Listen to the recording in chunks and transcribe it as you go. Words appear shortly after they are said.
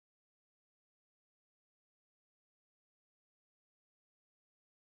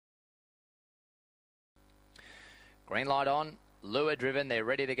Green light on. Lure driven. They're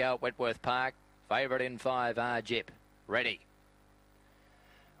ready to go at Wentworth Park. Favourite in 5, Jip. Ready.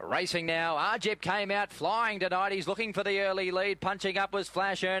 Racing now. Arjip came out flying tonight. He's looking for the early lead. Punching up was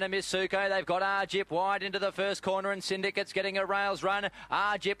Flash Earner, Miss Suko. They've got Arjip wide into the first corner and Syndicate's getting a rails run.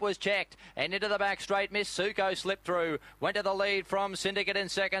 Arjip was checked and into the back straight. Miss Suko slipped through. Went to the lead from Syndicate in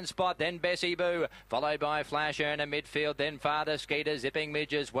second spot. Then Bessy Boo, followed by Flash Earner midfield. Then Father Skeeter, Zipping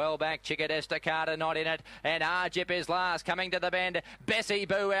Midges well back. Chicket Estacada not in it. And Arjip is last coming to the bend. Bessy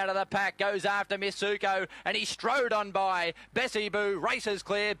Boo out of the pack goes after Miss Suko and he strode on by. Bessy Boo races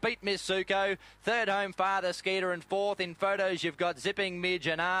clear. Beat Miss Suko. Third home Father Skeeter, and fourth in photos you've got Zipping Midge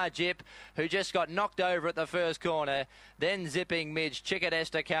and Arjip, who just got knocked over at the first corner. Then Zipping Midge, Chicket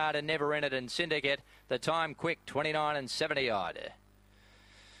Estacada never in it, and Syndicate. The time quick, 29 and 70 odd.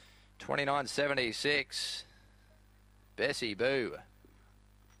 29.76. Bessy Boo.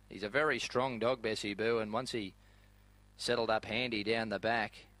 He's a very strong dog, Bessy Boo, and once he settled up handy down the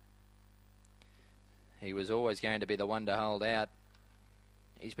back, he was always going to be the one to hold out.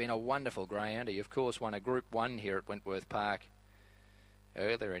 He's been a wonderful greyhound. He, of course, won a Group 1 here at Wentworth Park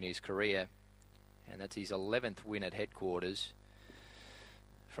earlier in his career, and that's his 11th win at headquarters.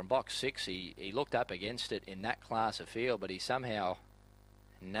 From box 6, he looked up against it in that class of field, but he somehow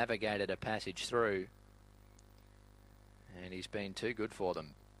navigated a passage through, and he's been too good for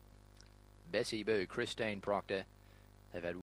them. Bessy Boo, Christine Proctor, they've had